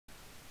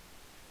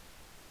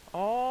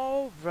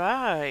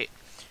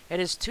It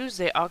is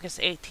Tuesday,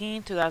 August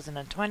 18,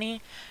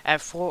 2020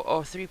 at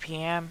 4:03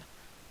 p.m.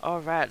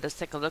 Alright, let's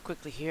take a look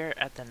quickly here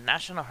at the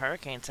National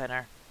Hurricane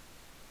Center.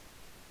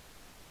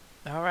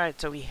 Alright,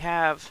 so we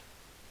have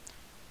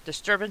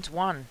Disturbance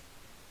 1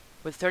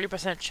 with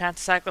 30% chance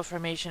of cyclone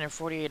formation in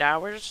 48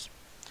 hours.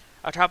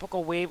 A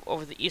tropical wave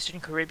over the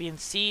eastern Caribbean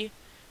Sea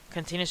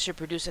continues to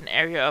produce an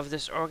area of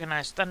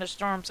disorganized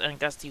thunderstorms and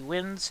gusty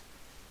winds.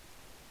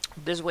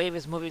 This wave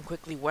is moving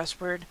quickly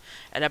westward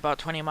at about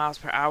 20 miles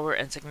per hour,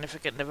 and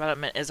significant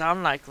development is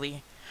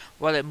unlikely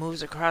while it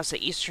moves across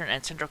the eastern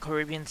and central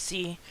Caribbean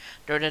Sea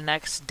during the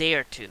next day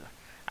or two.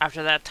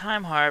 After that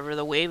time, however,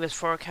 the wave is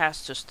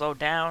forecast to slow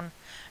down,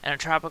 and a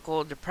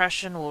tropical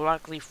depression will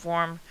likely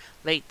form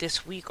late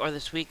this week or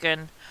this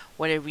weekend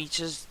when it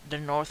reaches the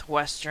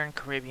northwestern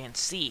Caribbean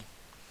Sea.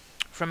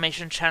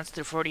 Formation chance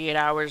through 48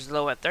 hours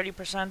low at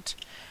 30%,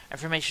 and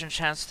formation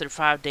chance through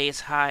 5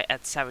 days high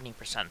at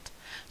 70%.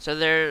 So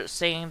they're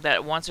saying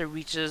that once it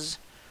reaches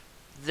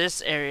this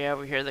area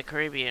over here, the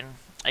Caribbean,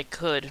 it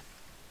could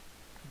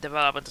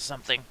develop into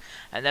something,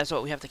 and that's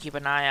what we have to keep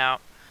an eye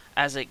out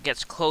as it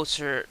gets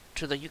closer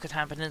to the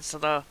Yucatan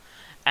Peninsula,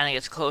 and it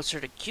gets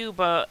closer to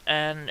Cuba,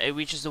 and it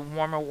reaches the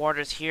warmer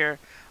waters here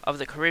of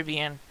the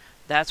Caribbean.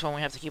 That's when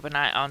we have to keep an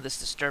eye on this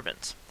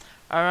disturbance.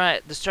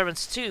 Alright,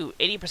 Disturbance 2,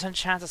 80%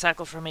 chance of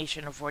cyclone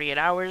formation in 48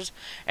 hours.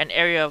 An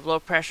area of low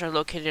pressure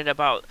located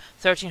about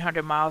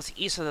 1,300 miles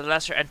east of the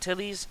Lesser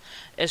Antilles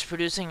is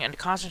producing a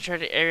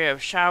concentrated area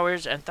of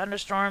showers and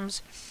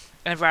thunderstorms.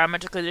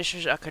 Environmental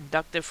conditions are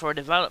conducive for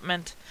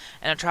development,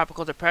 and a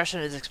tropical depression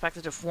is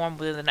expected to form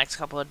within the next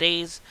couple of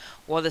days,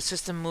 while the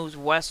system moves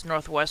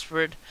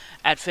west-northwestward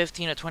at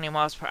 15 to 20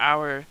 miles per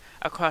hour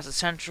across the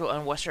central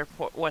and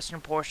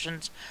western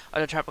portions of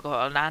the tropical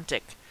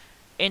Atlantic.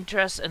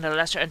 Interest in the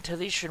Lesser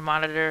Antilles should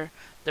monitor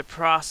the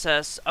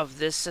process of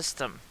this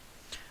system.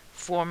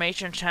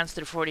 Formation chance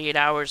through 48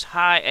 hours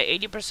high at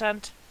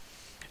 80%,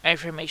 and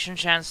formation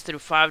chance through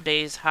 5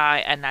 days high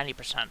at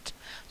 90%.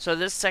 So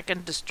this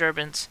second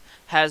disturbance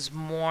has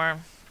more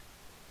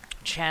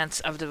chance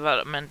of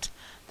development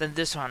than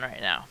this one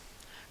right now,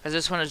 because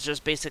this one is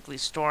just basically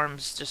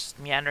storms just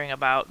meandering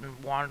about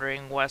and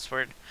wandering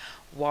westward,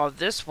 while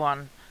this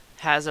one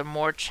has a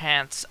more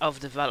chance of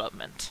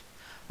development.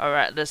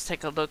 Alright, let's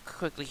take a look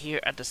quickly here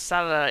at the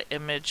satellite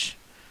image.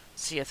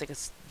 See, I think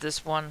it's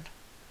this one.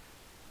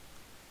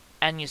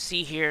 And you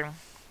see here,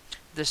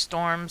 the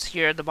storms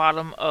here at the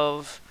bottom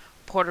of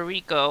Puerto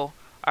Rico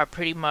are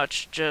pretty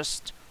much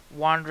just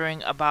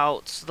wandering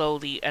about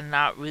slowly and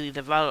not really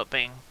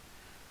developing.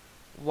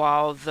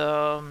 While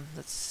the,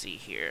 let's see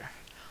here,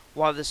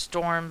 while the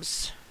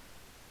storms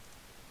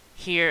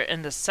here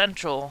in the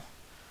central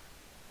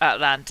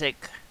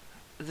Atlantic,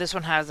 this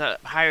one has a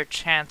higher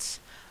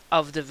chance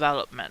of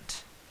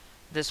development.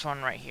 This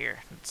one right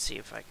here. Let's see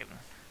if I can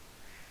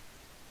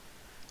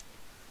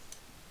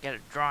get a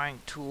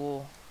drawing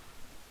tool.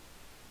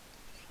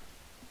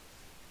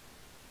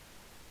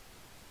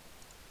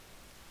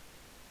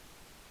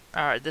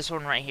 Alright, this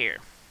one right here.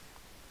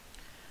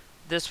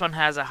 This one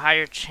has a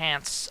higher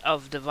chance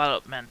of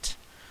development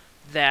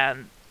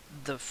than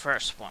the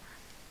first one.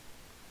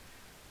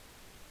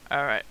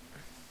 Alright,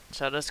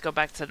 so let's go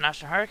back to the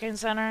National Hurricane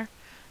Center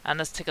and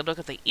let's take a look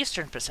at the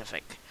Eastern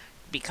Pacific.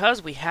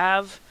 Because we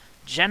have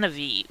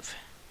Genevieve.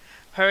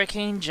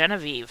 Hurricane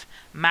Genevieve.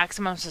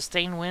 Maximum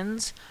sustained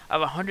winds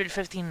of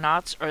 115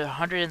 knots or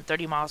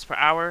 130 miles per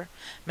hour.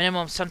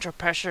 Minimum central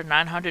pressure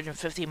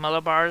 950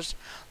 millibars.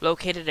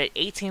 Located at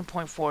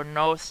 18.4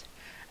 north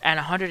and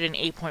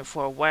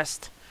 108.4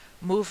 west.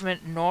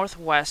 Movement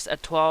northwest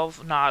at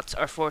 12 knots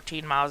or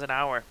 14 miles an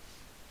hour.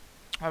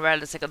 Alright,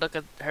 let's take a look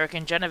at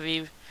Hurricane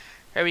Genevieve.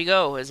 Here we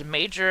go. It's a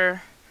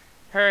major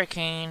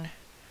hurricane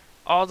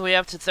all the way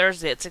up to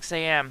Thursday at 6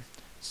 a.m.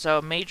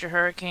 So major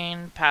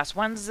hurricane past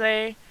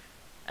Wednesday,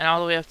 and all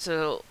the way up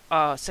to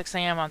 6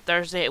 a.m. on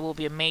Thursday, it will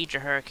be a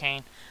major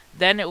hurricane.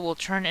 Then it will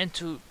turn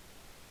into,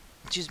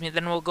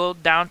 then we'll go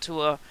down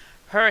to a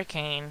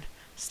hurricane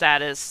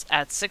status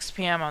at 6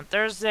 p.m. on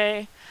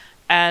Thursday,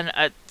 and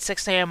at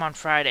 6 a.m. on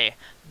Friday.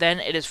 Then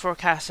it is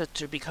forecasted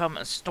to become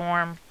a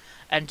storm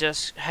and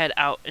just head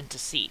out into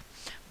sea.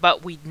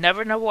 But we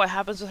never know what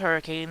happens with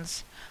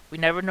hurricanes. We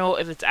never know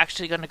if it's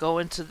actually going to go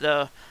into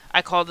the,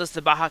 I call this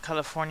the Baja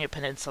California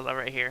Peninsula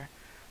right here.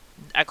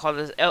 I call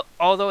this,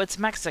 although it's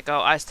Mexico,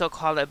 I still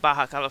call it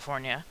Baja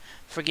California.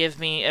 Forgive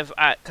me if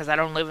because I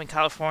don't live in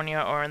California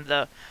or in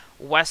the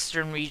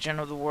western region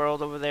of the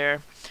world over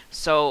there.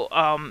 So,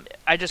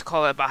 I just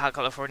call it Baja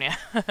California.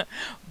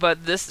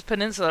 But this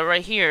peninsula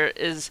right here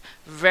is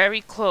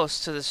very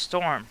close to the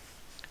storm.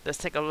 Let's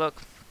take a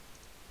look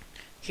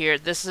here.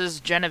 This is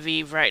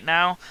Genevieve right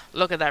now.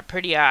 Look at that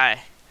pretty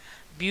eye.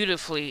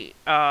 Beautifully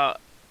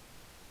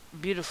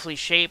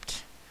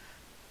shaped,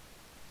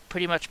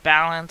 pretty much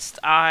balanced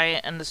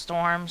eye in the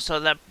storm, so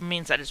that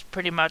means that it's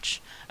pretty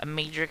much a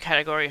major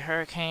category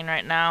hurricane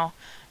right now.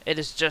 It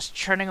is just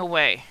churning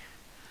away.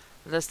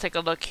 Let's take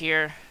a look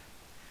here.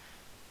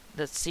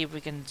 Let's see if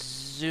we can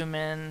zoom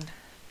in.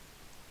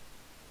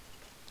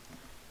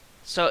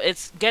 So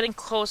it's getting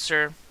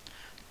closer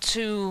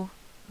to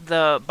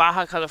the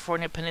Baja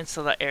California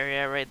Peninsula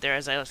area right there,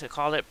 as I like to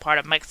call it, part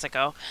of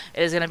Mexico.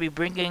 It is going to be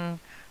bringing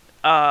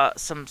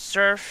some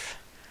surf,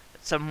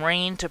 some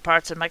rain to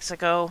parts of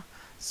Mexico.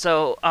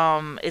 So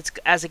it's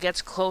as it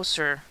gets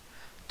closer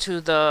to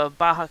the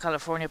Baja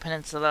California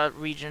Peninsula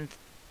region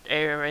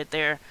area right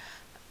there,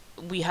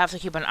 we have to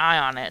keep an eye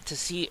on it to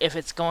see if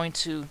it's going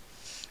to,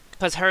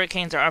 because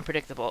hurricanes are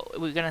unpredictable.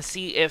 We're going to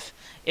see if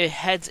it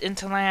heads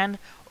into land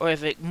or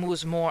if it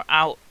moves more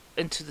out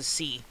into the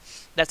sea.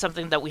 That's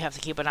something that we have to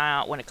keep an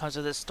eye on when it comes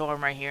to this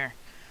storm right here.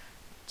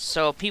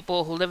 So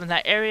people who live in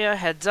that area,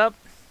 heads up.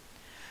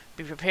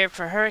 Be prepared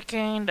for a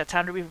hurricane. The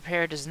time to be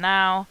prepared is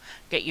now.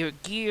 Get your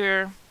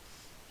gear.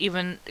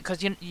 Even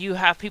because you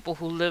have people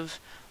who live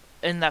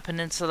in that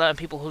peninsula and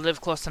people who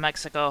live close to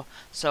Mexico.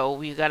 So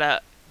we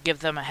gotta give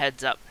them a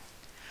heads up.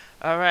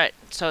 Alright,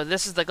 so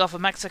this is the Gulf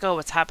of Mexico,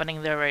 what's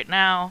happening there right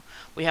now.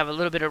 We have a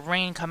little bit of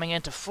rain coming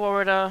into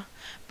Florida,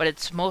 but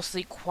it's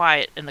mostly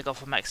quiet in the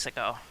Gulf of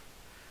Mexico.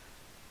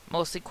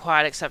 Mostly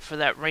quiet except for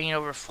that rain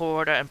over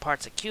Florida and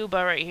parts of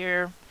Cuba right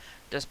here,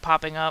 just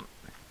popping up.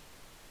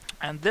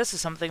 And this is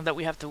something that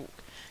we have to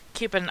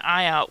keep an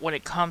eye out when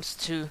it comes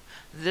to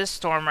this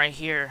storm right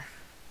here.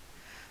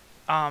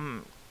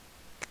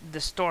 The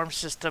storm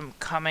system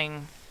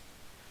coming,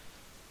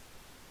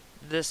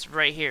 this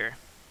right here.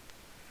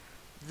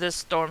 This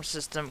storm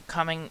system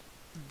coming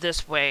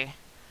this way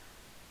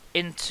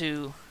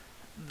into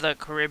the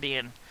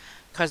Caribbean,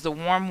 because the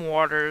warm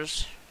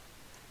waters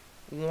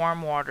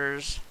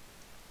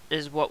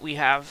is what we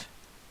have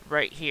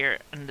right here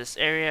in this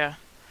area.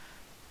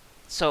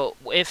 So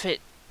if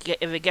it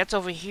gets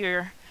over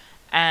here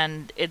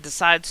and it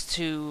decides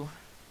to,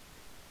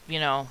 you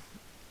know,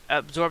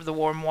 absorb the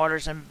warm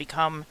waters and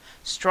become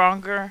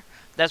stronger,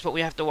 that's what we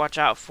have to watch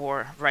out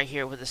for right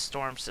here with the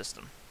storm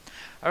system.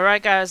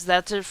 Alright guys,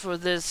 that's it for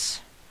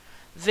this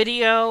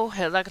video.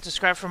 Hit like and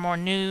subscribe for more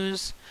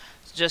news.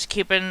 Just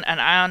keeping an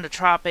eye on the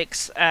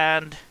tropics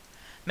and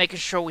making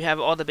sure we have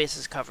all the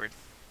bases covered.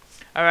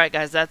 Alright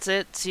guys, that's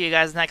it. See you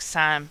guys next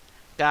time.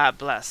 God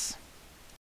bless.